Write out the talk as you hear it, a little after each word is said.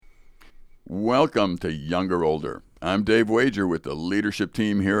Welcome to Younger Older. I'm Dave Wager with the leadership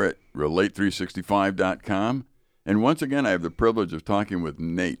team here at Relate365.com. And once again, I have the privilege of talking with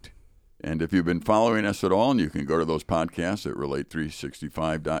Nate. And if you've been following us at all, and you can go to those podcasts at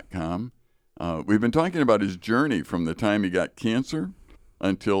Relate365.com, we've been talking about his journey from the time he got cancer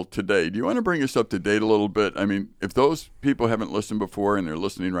until today. Do you want to bring us up to date a little bit? I mean, if those people haven't listened before and they're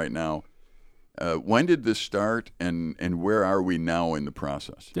listening right now, when did this start, and where are we now in the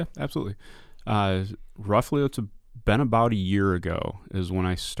process? Yeah, absolutely. Roughly, it's been about a year ago is when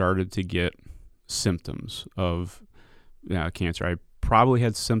I started to get symptoms of cancer. I probably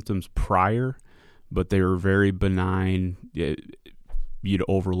had symptoms prior, but they were very benign. You'd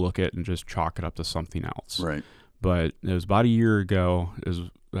overlook it and just chalk it up to something else. Right. But it was about a year ago is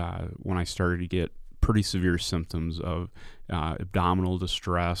when I started to get pretty severe symptoms of abdominal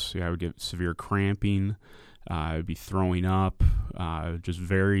distress. I would get severe cramping. I'd be throwing up, just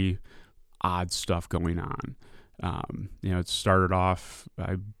very odd stuff going on. It started off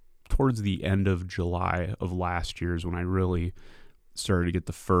towards the end of July of last year is when I really started to get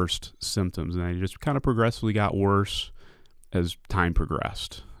the first symptoms, and I just kind of progressively got worse as time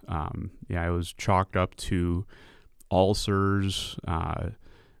progressed. I was chalked up to ulcers,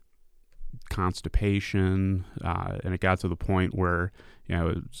 constipation, and it got to the point where I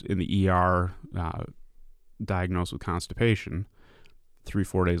was in the ER, diagnosed with constipation.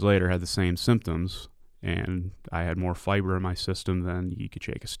 3-4 days later, had the same symptoms, and I had more fiber in my system than you could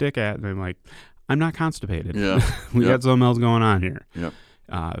shake a stick at. And I'm like, I'm not constipated. Yeah. We got something else going on here. Yep.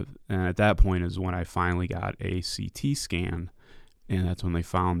 And at that point is when I finally got a CT scan, and that's when they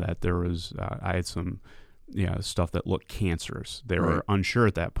found that there was I had some stuff that looked cancerous. They were unsure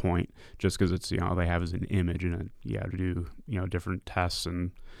at that point, just because it's they have as an image, and you have to do different tests and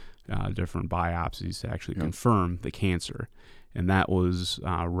different biopsies to actually confirm the cancer. And that was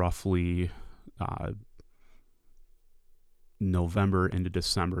roughly November into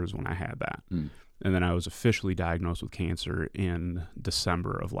December is when I had that. And then I was officially diagnosed with cancer in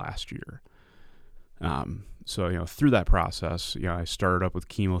December of last year. So through that process, I started up with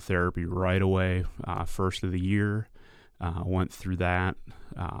chemotherapy right away, first of the year. Went through that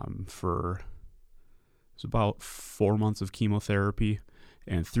for it was about 4 months of chemotherapy,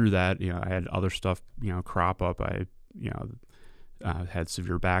 and through that, I had other stuff crop up. I had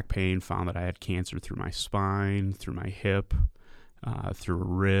severe back pain, found that I had cancer through my spine, through my hip, through a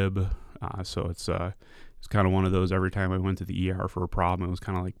rib. So it's kind of one of those, every time I went to the ER for a problem, it was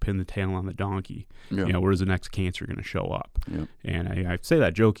kind of like pin the tail on the donkey. Yeah. Where's the next cancer going to show up? Yeah. And I say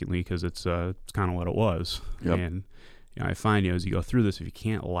that jokingly because it's kind of what it was. Yep. And I find as you go through this, if you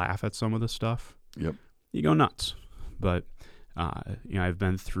can't laugh at some of the stuff, Yep. you go nuts. But I've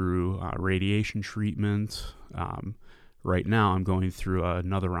been through radiation treatment. Right now, I'm going through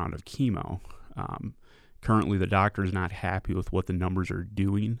another round of chemo. Currently, the doctor is not happy with what the numbers are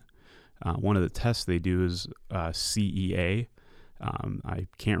doing. One of the tests they do is CEA. I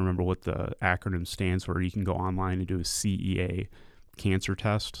can't remember what the acronym stands for. You can go online and do a CEA cancer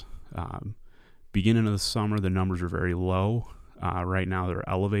test. Beginning of the summer, the numbers are very low. Right now, they're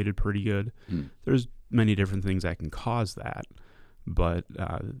elevated pretty good. There's many different things that can cause that, but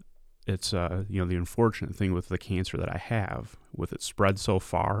it's the unfortunate thing with the cancer that I have, with it spread so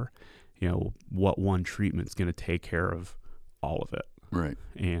far, what one treatment is going to take care of all of it. Right.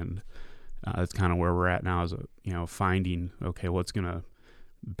 And that's kind of where we're at now, is finding what's going to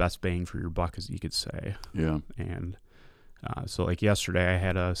best bang for your buck, as you could say. Yeah. And so like yesterday, I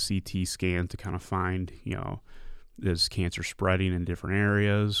had a CT scan to kind of find is cancer spreading in different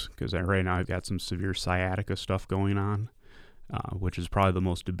areas, because right now I've got some severe sciatica stuff going on. Which is probably the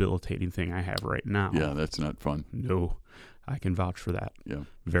most debilitating thing I have right now. Yeah, that's not fun. No, I can vouch for that. Yeah.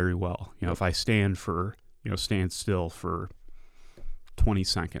 Very well. If I stand still for 20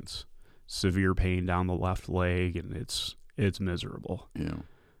 seconds, severe pain down the left leg, and it's miserable. Yeah.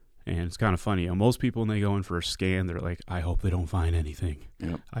 And it's kind of funny. Most people, when they go in for a scan, they're like, I hope they don't find anything.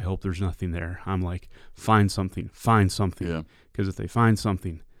 Yep. I hope there's nothing there. I'm like, find something. Yeah. Because if they find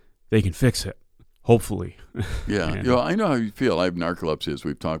something, they can fix it. Hopefully. Yeah. I know how you feel. I have narcolepsy, as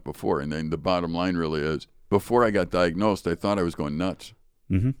we've talked before. And then the bottom line really is, before I got diagnosed, I thought I was going nuts.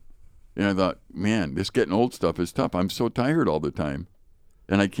 Mm-hmm. And I thought, man, this getting old stuff is tough. I'm so tired all the time.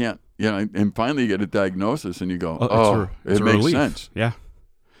 And I can't, and finally you get a diagnosis and you go, it makes sense. Yeah.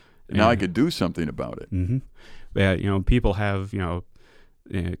 Now I could do something about it. Mm-hmm. Yeah, people have, an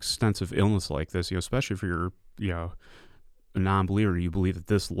extensive illness like this, especially if you're, a non-believer, you believe that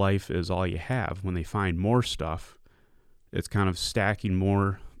this life is all you have. When they find more stuff, it's kind of stacking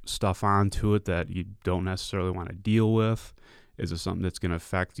more stuff onto it that you don't necessarily want to deal with. Is this something that's going to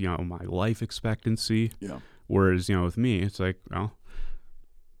affect, my life expectancy? Yeah. Whereas, with me, it's like, well,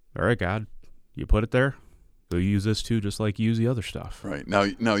 all right, God, you put it there. You'll use this too, just like you use the other stuff. Right.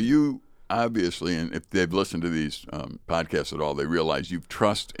 Now you obviously, and if they've listened to these podcasts at all, they realize you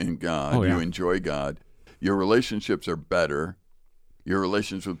trust in God. Oh, yeah. You enjoy God. Your relationships are better. Your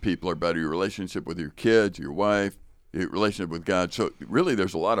relationships with people are better. Your relationship with your kids, your wife, your relationship with God. So really,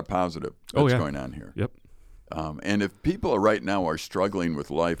 there's a lot of positive that's going on here. Yep. And if people right now are struggling with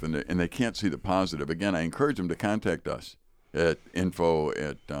life and they can't see the positive, again, I encourage them to contact us at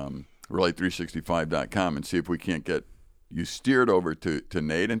info@relate365.com and see if we can't get you steered over to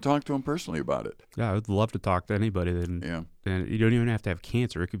Nate and talk to him personally about it. Yeah, I would love to talk to anybody. And you don't even have to have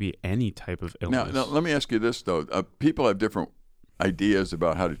cancer. It could be any type of illness. Now let me ask you this, though. People have different ideas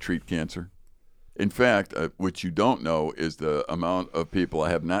about how to treat cancer. In fact, what you don't know is the amount of people I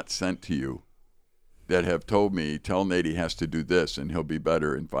have not sent to you that have told me, tell Nate he has to do this and he'll be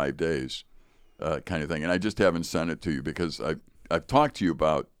better in 5 days, kind of thing. And I just haven't sent it to you because I've talked to you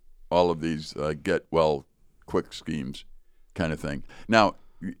about all of these get well quick schemes kind of thing. Now,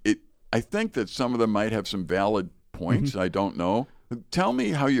 I think that some of them might have some valid points. I don't know. Tell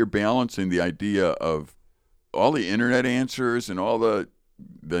me how you're balancing the idea of all the internet answers and all the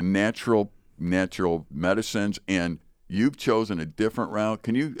natural medicines, and you've chosen a different route.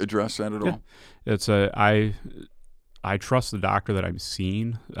 Can you address that at all? It's I trust the doctor that I'm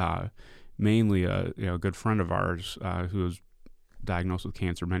seeing. Mainly a good friend of ours who was diagnosed with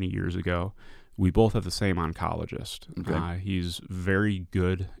cancer many years ago. We both have the same oncologist. Okay. He's very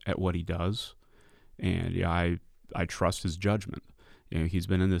good at what he does, and I trust his judgment. He's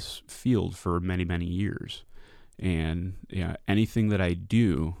been in this field for many, many years. And anything that I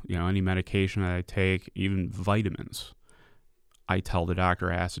do, any medication that I take, even vitamins, I tell the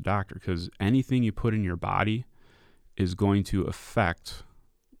doctor, I ask the doctor, because anything you put in your body is going to affect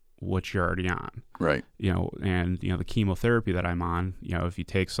what you're already on. Right. And the chemotherapy that I'm on, if you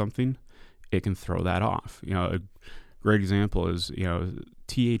take something, it can throw that off. A great example is,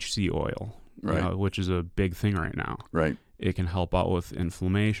 THC oil, right, which is a big thing right now. Right. It can help out with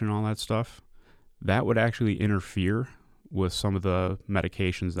inflammation, all that stuff. That would actually interfere with some of the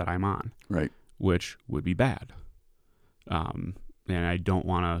medications that I'm on, right, which would be bad. And I don't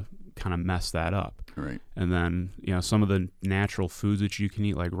want to kind of mess that up. Right. And then, some of the natural foods that you can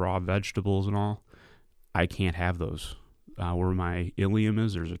eat, like raw vegetables and all, I can't have those. Where my ileum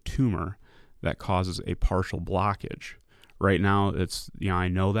is, there's a tumor that causes a partial blockage. Right now, it's, I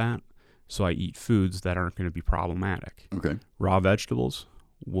know that, so I eat foods that aren't going to be problematic. Okay. Raw vegetables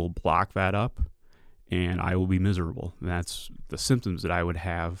will block that up, and I will be miserable. And that's the symptoms that I would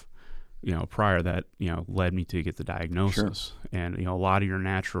have, prior that, led me to get the diagnosis. Sure. And, a lot of your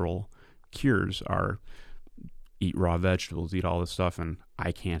natural cures are eat raw vegetables, eat all this stuff, and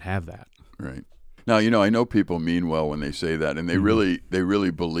I can't have that. Right. Now, I know people mean well when they say that, and they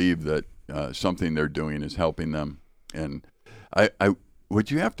really believe that something they're doing is helping them. And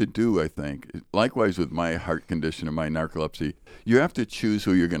what you have to do, I think, likewise with my heart condition and my narcolepsy, you have to choose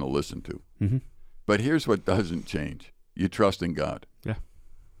who you're going to listen to. Mm-hmm. But here's what doesn't change. You trust in God. Yeah.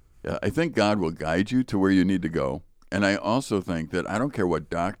 I think God will guide you to where you need to go. And I also think that I don't care what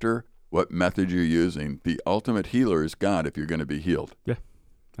doctor, what method you're using, the ultimate healer is God if you're going to be healed. Yeah,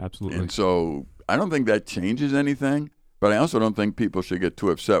 absolutely. And so I don't think that changes anything, but I also don't think people should get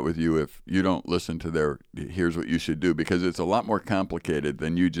too upset with you if you don't listen to here's what you should do, because it's a lot more complicated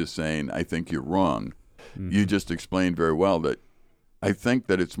than you just saying, I think you're wrong. Mm-hmm. You just explained very well that I think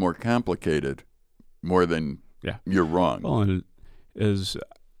that it's more complicated more than you're wrong. Well, and as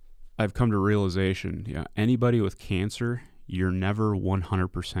I've come to realization, anybody with cancer, you're never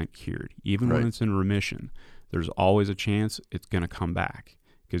 100% cured. Even when it's in remission, there's always a chance it's going to come back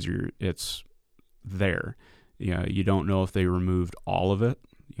because it's there. You don't know if they removed all of it.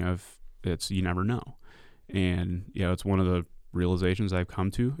 You never know. And it's one of the realizations I've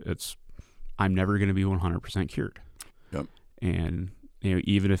come to. I'm never going to be 100% cured. Yep. And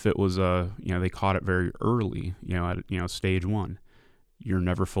even if it was they caught it very early, at stage 1, you're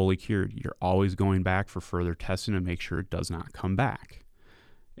never fully cured. You're always going back for further testing to make sure it does not come back.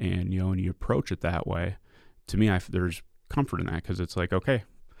 And when you approach it that way, to me, there's comfort in that, because it's like, okay,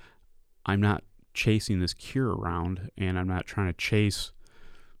 I'm not chasing this cure around, and I'm not trying to chase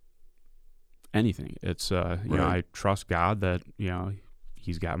anything. It's I trust God that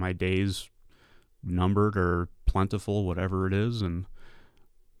He's got my days numbered or plentiful, whatever it is, and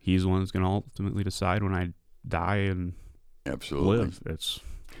He's the one that's going to ultimately decide when I die and absolutely live.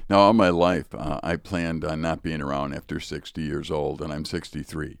 Now, all my life, I planned on not being around after 60 years old, and I'm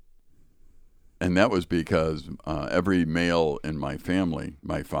 63. And that was because every male in my family,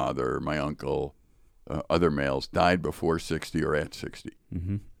 my father, my uncle, other males, died before 60 or at 60.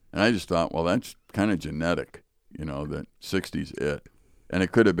 Mm-hmm. And I just thought, well, that's kind of genetic, that 60's it. And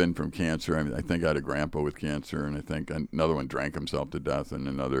it could have been from cancer. I mean, I think I had a grandpa with cancer, and I think another one drank himself to death, and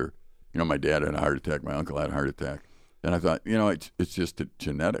another, my dad had a heart attack, my uncle had a heart attack. And I thought, it's just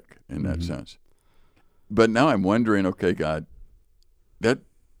genetic in that sense. But now I'm wondering, okay, God, that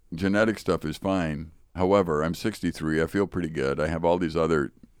genetic stuff is fine. However, I'm 63. I feel pretty good. I have all these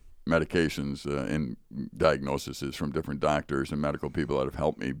other medications and diagnoses from different doctors and medical people that have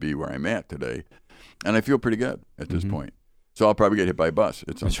helped me be where I'm at today. And I feel pretty good at this point. So I'll probably get hit by a bus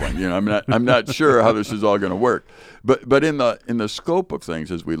at some point. I'm not sure how this is all going to work. But in the scope of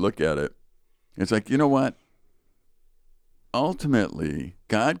things as we look at it, it's like, you know what? Ultimately,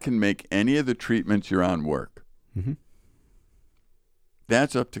 God can make any of the treatments you're on work. Mm-hmm.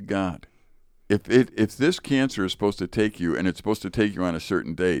 That's up to God. If this cancer is supposed to take you, and it's supposed to take you on a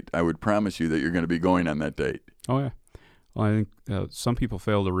certain date, I would promise you that you're going to be going on that date. Oh, yeah. Well, I think some people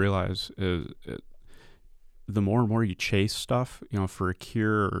fail to realize the more and more you chase stuff, for a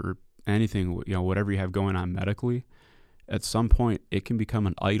cure or anything, whatever you have going on medically, at some point it can become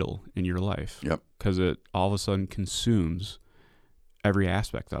an idol in your life. Yep. Because it all of a sudden consumes every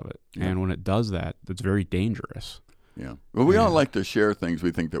aspect of it. Yep. And when it does that, that's very dangerous. Yeah. Well, we all like to share things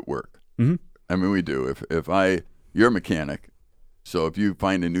we think that work. Mm-hmm. I mean, we do. You're a mechanic, so if you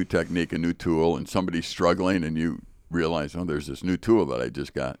find a new technique, a new tool, and somebody's struggling, and you realize, oh, there's this new tool that I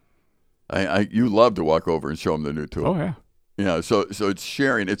just got, you love to walk over and show them the new tool. Oh yeah. So it's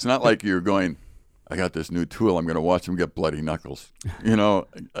sharing. It's not like you're going, I got this new tool, I'm going to watch them get bloody knuckles.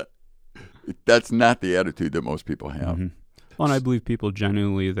 That's not the attitude that most people have. Mm-hmm. Well, and I believe people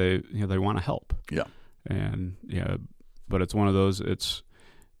genuinely they want to help. Yeah. And but it's one of those. It's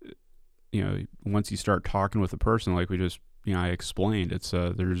once you start talking with a person, like we just I explained, it's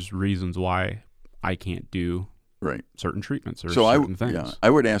there's reasons why I can't do right certain treatments or certain things. Yeah, I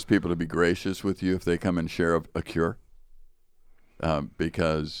would ask people to be gracious with you if they come and share a cure,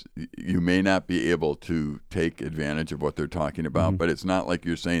 because you may not be able to take advantage of what they're talking about. Mm-hmm. But it's not like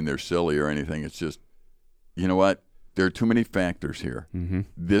you're saying they're silly or anything. It's just, you know what? There are too many factors here. Mm-hmm.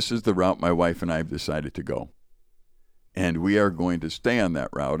 This is the route my wife and I have decided to go. And we are going to stay on that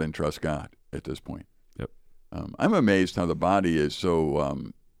route and trust God at this point. Yep. I'm amazed how the body is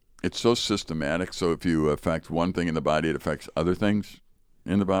so, it's so systematic. So if you affect one thing in the body, it affects other things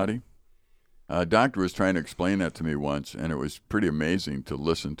in the body. A doctor was trying to explain that to me once, and it was pretty amazing to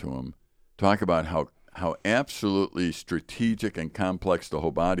listen to him talk about how absolutely strategic and complex the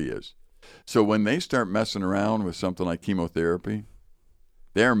whole body is. So when they start messing around with something like chemotherapy,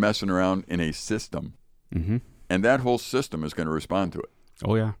 they're messing around in a system. Mm-hmm. And that whole system is going to respond to it.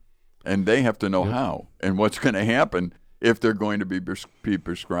 Oh, yeah. And they have to know how and what's going to happen if they're going to be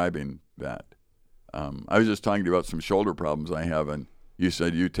prescribing that. I was just talking to you about some shoulder problems I have, and you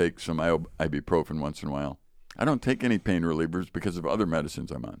said you take some ibuprofen once in a while. I don't take any pain relievers because of other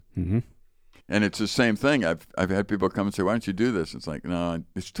medicines I'm on. Mm-hmm. And it's the same thing. I've had people come and say, why don't you do this? It's like, no,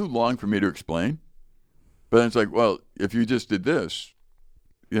 it's too long for me to explain. But then it's like, well, if you just did this,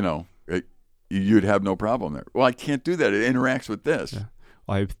 you'd have no problem there. Well, I can't do that. It interacts with this. Yeah.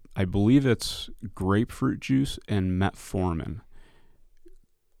 Well, I believe it's grapefruit juice and metformin.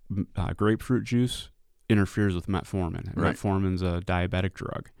 Grapefruit juice interferes with metformin. And right. Metformin's a diabetic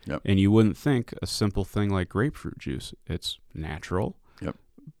drug. Yep. And you wouldn't think a simple thing like grapefruit juice, it's natural, yep.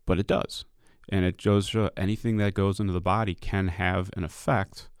 but it does. And it shows anything that goes into the body can have an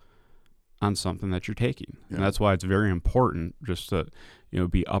effect on something that you're taking. Yeah. And that's why it's very important just to,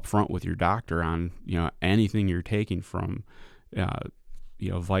 be upfront with your doctor on, anything you're taking from,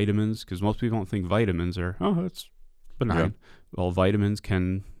 vitamins, because most people don't think vitamins are, it's benign. Yeah. Well, vitamins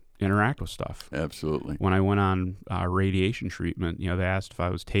can interact with stuff. Absolutely. When I went on radiation treatment, they asked if I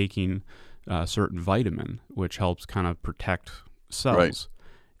was taking a certain vitamin, which helps kind of protect cells. Right.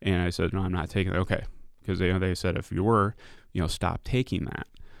 And I said, no, I'm not taking it. Okay. Because they said if you were, stop taking that.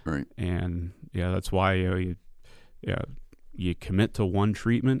 Right. And that's why you commit to one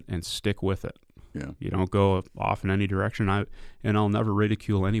treatment and stick with it. Yeah. You don't go off in any direction. I'll never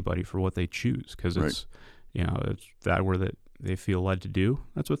ridicule anybody for what they choose, because it's it's that where that they feel led to do.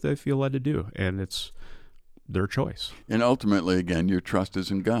 That's what they feel led to do, and it's their choice. And ultimately, again, your trust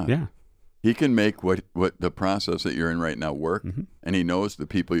is in God. Yeah. He can make what the process that you're in right now work, mm-hmm. and he knows the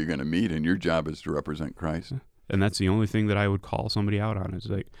people you're going to meet, and your job is to represent Christ. And that's the only thing that I would call somebody out on is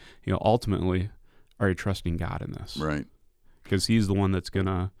like, ultimately, are you trusting God in this? Right. Because he's the one that's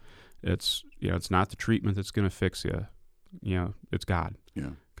gonna. It's not the treatment that's gonna fix you. It's God. Yeah.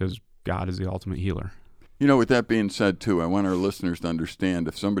 Because God is the ultimate healer. You know, with that being said, too, I want our listeners to understand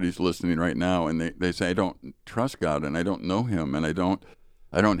if somebody's listening right now and they say, I don't trust God and I don't know him and I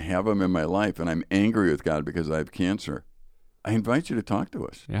don't have him in my life and I'm angry with God because I have cancer, I invite you to talk to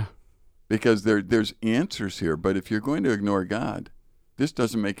us. Yeah. Because there's answers here. But if you're going to ignore God, this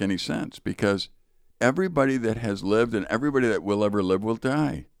doesn't make any sense because everybody that has lived and everybody that will ever live will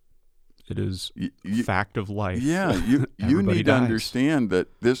die. It is fact of life. Yeah, you need to understand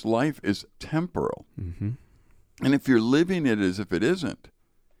that this life is temporal. Mm-hmm. And if you're living it as if it isn't,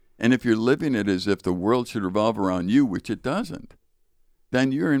 and if you're living it as if the world should revolve around you, which it doesn't,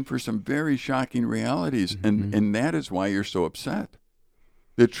 then you're in for some very shocking realities, Mm-hmm. and that is why you're so upset.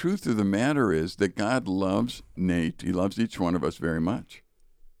 The truth of the matter is that God loves Nate. He loves each one of us very much.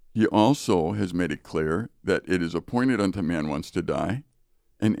 He also has made it clear that it is appointed unto man once to die,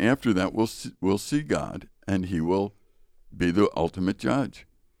 and after that we'll see God, and he will be the ultimate judge.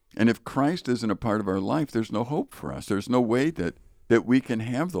 And if Christ isn't a part of our life, there's no hope for us. There's no way that we can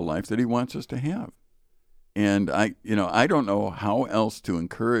have the life that he wants us to have. And I don't know how else to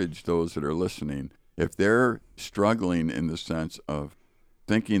encourage those that are listening if they're struggling in the sense of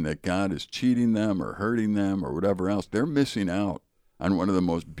thinking that God is cheating them or hurting them or whatever else. They're missing out on one of the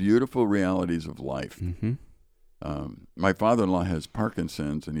most beautiful realities of life. Mm-hmm. My father-in-law has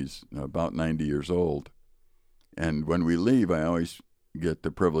Parkinson's, and he's about 90 years old. And when we leave, I always get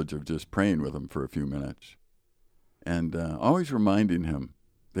the privilege of just praying with him for a few minutes and always reminding him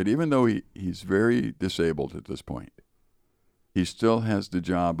that even though he's very disabled at this point, he still has the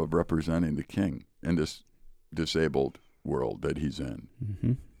job of representing the king in this disabled world that he's in.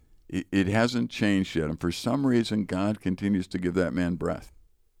 Mm-hmm. It hasn't changed yet, and for some reason, God continues to give that man breath.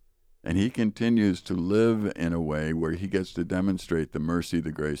 And he continues to live in a way where he gets to demonstrate the mercy,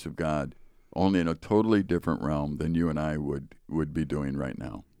 the grace of God, only in a totally different realm than you and I would be doing right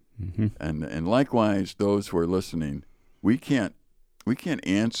now. Mm-hmm. And likewise, those who are listening, we can't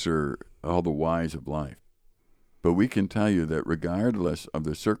answer all the whys of life, but we can tell you that regardless of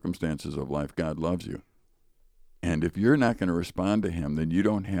the circumstances of life, God loves you. And if you're not going to respond to him, then you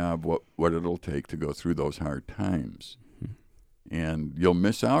don't have what it'll take to go through those hard times. And you'll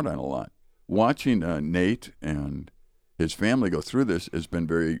miss out on a lot. Watching Nate and his family go through this has been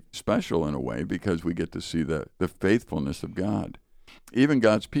very special in a way because we get to see the faithfulness of God. Even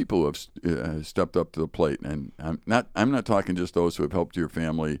God's people have stepped up to the plate. And I'm not talking just those who have helped your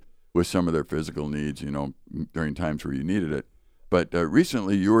family with some of their physical needs, during times where you needed it. But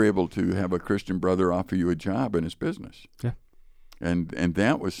recently you were able to have a Christian brother offer you a job in his business. Yeah. And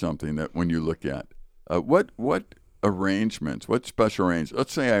that was something that when you look at, what arrangements, what special arrangements,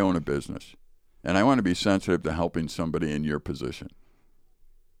 let's say I own a business and I want to be sensitive to helping somebody in your position.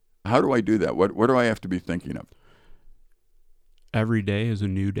 How do I do that? What do I have to be thinking of? Every day is a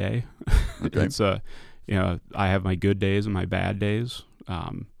new day. Okay. It's I have my good days and my bad days,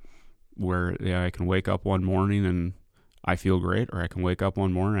 where I can wake up one morning and I feel great, or I can wake up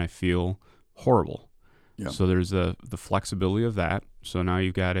one morning and I feel horrible. Yeah. So there's the flexibility of that. So now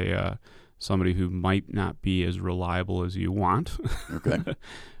you've got somebody who might not be as reliable as you want. Okay.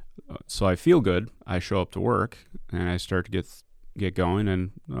 So I feel good. I show up to work and I start to get going, and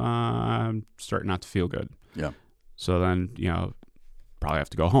I'm starting not to feel good. Yeah. So then probably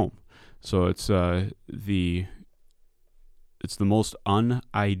have to go home. So it's the most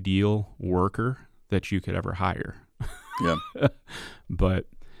unideal worker that you could ever hire. Yeah. But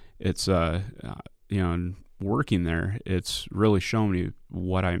it's in working there, it's really shown me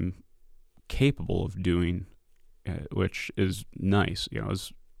what I'm capable of doing, which is nice.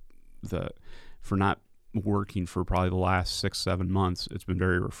 For not working for probably the last 6-7 months, it's been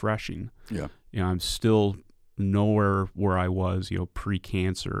very refreshing. Yeah. I'm still nowhere where I was,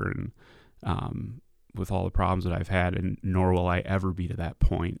 pre-cancer and with all the problems that I've had, and nor will I ever be to that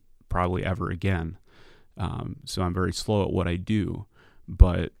point, probably ever again. So I'm very slow at what I do,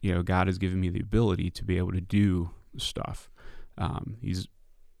 but God has given me the ability to be able to do stuff. He's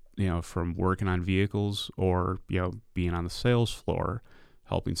from working on vehicles or being on the sales floor,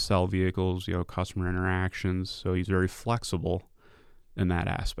 helping sell vehicles, customer interactions. So he's very flexible in that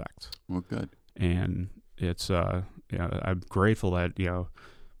aspect. Well, good. And it's I'm grateful that to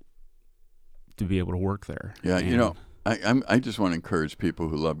be able to work there. Yeah, And I just want to encourage people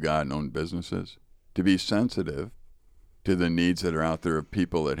who love God and own businesses to be sensitive to the needs that are out there of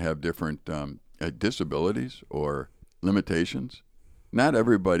people that have different disabilities or limitations. Not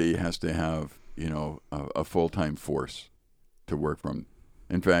everybody has to have a full-time force to work from.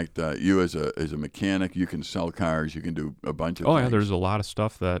 In fact, you as a mechanic, you can sell cars, you can do a bunch of things. Yeah, there's a lot of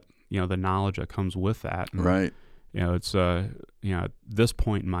stuff that the knowledge that comes with that. And, right. It's at this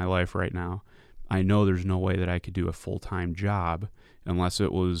point in my life right now, I know there's no way that I could do a full-time job unless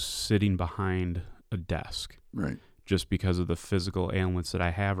it was sitting behind a desk. Right. Just because of the physical ailments that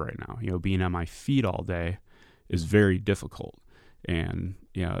I have right now. Being on my feet all day is very difficult. And,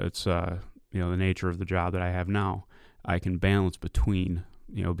 it's, the nature of the job that I have now. I can balance between,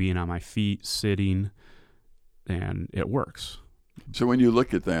 being on my feet, sitting, and it works. So when you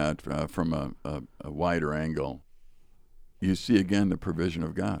look at that from a wider angle, you see again the provision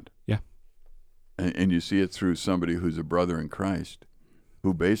of God. Yeah. And you see it through somebody who's a brother in Christ,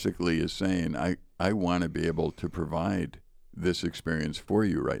 who basically is saying, I want to be able to provide this experience for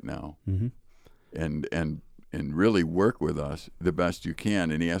you right now, mm-hmm. and really work with us the best you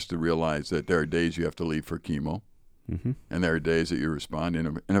can. And he has to realize that there are days you have to leave for chemo, mm-hmm. and there are days that you respond.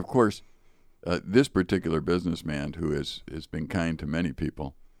 And of course, this particular businessman who has been kind to many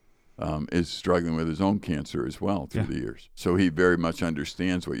people is struggling with his own cancer as well through the years. So he very much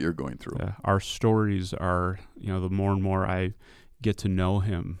understands what you're going through. Our stories are, the more and more I get to know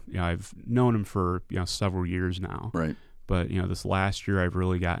him. I've known him for several years now. Right. But this last year, I've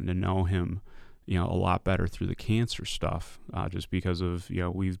really gotten to know him, a lot better through the cancer stuff, just because of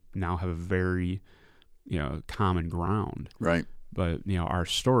we now have a very, common ground. Right. But our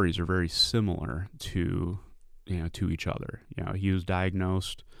stories are very similar to each other. He was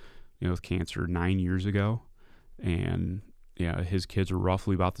diagnosed, with cancer 9 years ago, and his kids were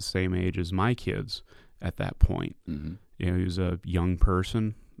roughly about the same age as my kids at that point. Mm-hmm. He was a young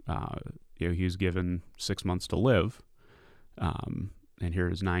person. He was given 6 months to live, and here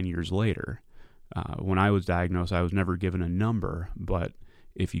it is 9 years later. When I was diagnosed, I was never given a number, but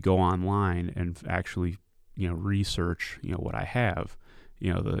if you go online and actually, research, what I have,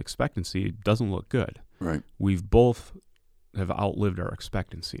 the expectancy doesn't look good. Right. We've both have outlived our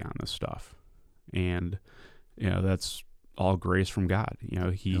expectancy on this stuff, and that's all grace from God.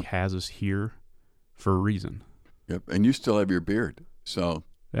 He has us here for a reason. Yep, and you still have your beard, so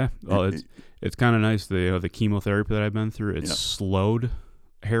yeah. Well, it's kind of nice. The chemotherapy that I've been through, it's slowed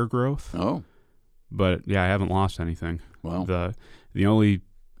hair growth. Oh, but I haven't lost anything. Wow. The only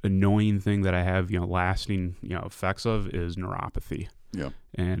annoying thing that I have, lasting, effects of is neuropathy. Yeah.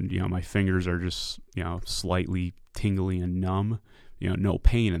 And my fingers are just slightly tingly and numb. No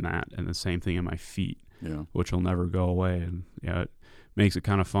pain in that, and the same thing in my feet. Yeah. Which will never go away, and it makes it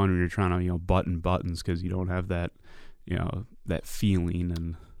kind of fun when you're trying to button buttons because you don't have that that feeling.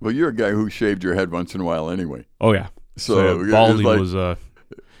 And well, you're a guy who shaved your head once in a while anyway. Oh yeah. So balding was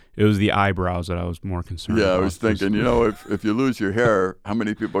it was the eyebrows that I was more concerned about. Yeah, I was thinking, if you lose your hair, how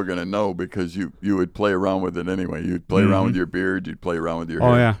many people are going to know, because you would play around with it anyway. You'd play around with your beard, you'd play around with your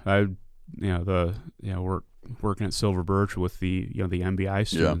hair. Oh yeah, working at Silver Birch with the the MBI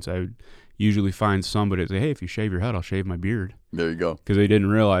students, I would usually find somebody to say, hey, if you shave your head, I'll shave my beard. There you go. Because they didn't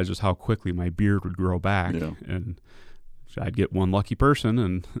realize just how quickly my beard would grow back. Yeah. And I'd get one lucky person,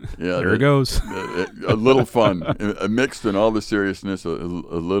 and yeah, there it goes. A little fun, mixed in all the seriousness, a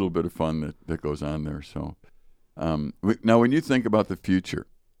little bit of fun that goes on there. So now when you think about the future,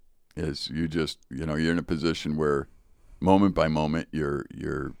 is you just, you're in a position where moment by moment you're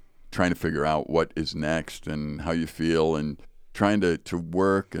trying to figure out what is next and how you feel, and trying to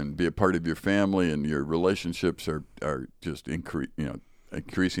work and be a part of your family, and your relationships are just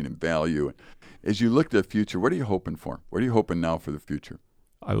increasing in value. As you look to the future, what are you hoping for? What are you hoping now for the future?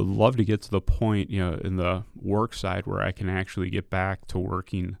 I would love to get to the point, in the work side where I can actually get back to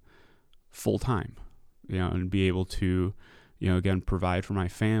working full time, and be able to, again, provide for my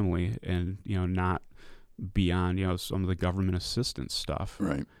family, and, not beyond, some of the government assistance stuff.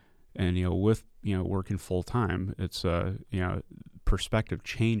 Right. And, with, working full time, it's, perspective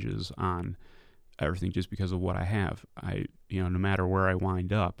changes on everything just because of what I have. No matter where I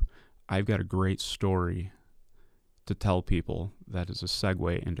wind up, I've got a great story to tell people that is a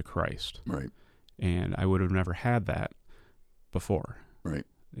segue into Christ. Right. And I would have never had that before. Right.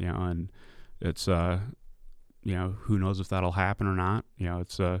 And it's, who knows if that'll happen or not.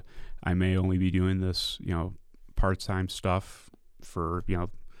 It's, I may only be doing this, part-time stuff for,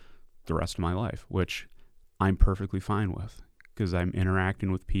 the rest of my life, which I'm perfectly fine with, because I'm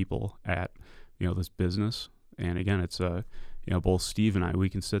interacting with people at, this business. And again, it's both Steve and I, we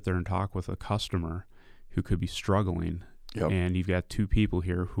can sit there and talk with a customer who could be struggling. Yep. And you've got two people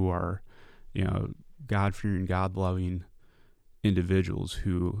here who are, God-fearing, God-loving individuals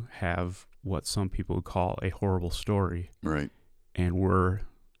who have what some people would call a horrible story. Right. And we're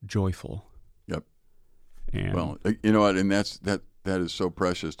joyful. Yep. And well, you know what? And that is so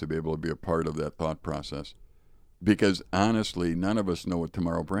precious to be able to be a part of that thought process, because honestly, none of us know what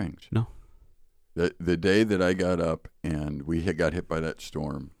tomorrow brings. No. The day that I got up and got hit by that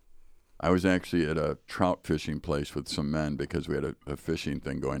storm, I was actually at a trout fishing place with some men because we had a fishing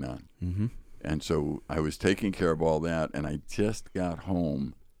thing going on. Mm-hmm. And so I was taking care of all that, and I just got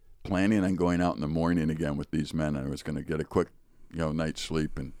home planning on going out in the morning again with these men. I was going to get a quick, night's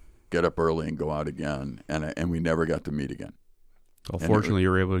sleep and get up early and go out again. And we never got to meet again. Well, fortunately, you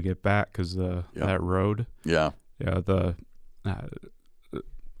were able to get back because that road. Yeah. Yeah.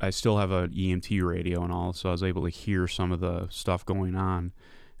 I still have an EMT radio and all, so I was able to hear some of the stuff going on.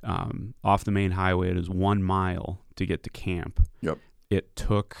 Off the main highway, it is 1 mile to get to camp. Yep. It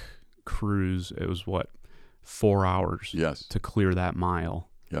took crews, it was 4 hours to clear that mile.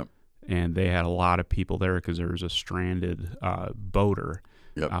 Yep. And they had a lot of people there because there was a stranded boater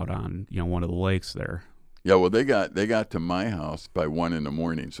out on one of the lakes there. Yeah, well, they got to my house by 1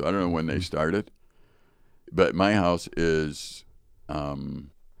 a.m, so I don't know when they started, but my house is 5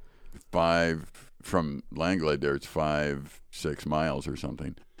 from Langlade. There, it's 5-6 miles or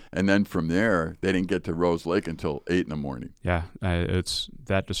something, and then from there they didn't get to Rose Lake until 8 a.m. Yeah,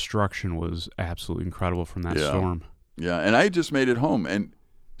 that destruction was absolutely incredible from that storm. Yeah, and I just made it home, and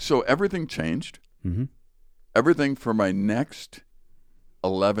so everything changed. Mm-hmm. Everything for my next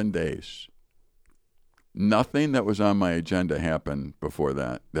 11 days. Nothing that was on my agenda happened before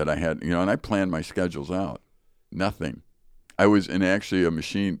that I had, and I planned my schedules out. Nothing. I was in actually a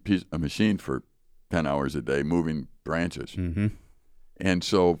machine for 10 hours a day moving branches. Mm-hmm. And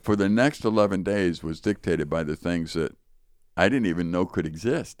so for the next 11 days was dictated by the things that I didn't even know could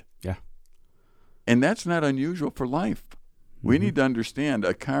exist. Yeah. And that's not unusual for life. Mm-hmm. We need to understand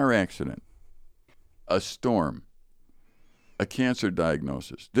a car accident, a storm, a cancer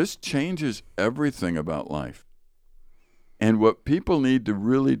diagnosis. This changes everything about life. And what people need to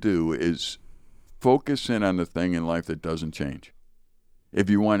really do is focus in on the thing in life that doesn't change. If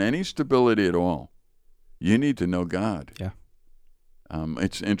you want any stability at all, you need to know God. Yeah.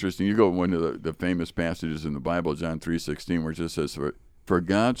 It's interesting. You go to one of the famous passages in the Bible, John 3:16, where it just says, for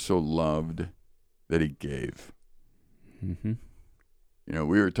God so loved that he gave. Mm-hmm.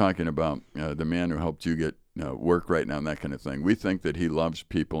 We were talking about the man who helped you get work right now and that kind of thing. We think that he loves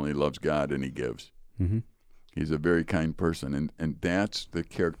people and he loves God and he gives. Mm-hmm. He's a very kind person, and that's the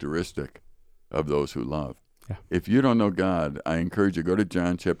characteristic of those who love. Yeah. If you don't know God, I encourage you, go to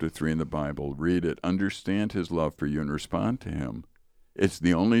John chapter 3 in the Bible, read it, understand his love for you, and respond to him. It's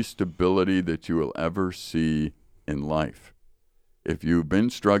the only stability that you will ever see in life. If you've been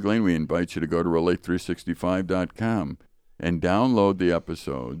struggling, we invite you to go to relate365.com and download the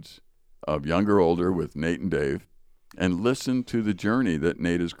episodes of Younger Older with Nate and Dave and listen to the journey that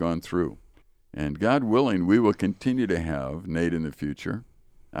Nate has gone through. And God willing, we will continue to have Nate in the future.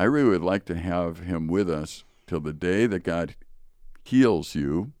 I really would like to have him with us till the day that God heals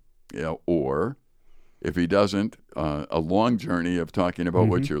you, or if he doesn't, a long journey of talking about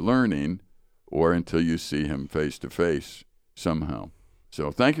what you're learning, or until you see him face to face somehow.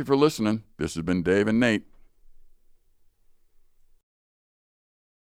 So thank you for listening. This has been Dave and Nate.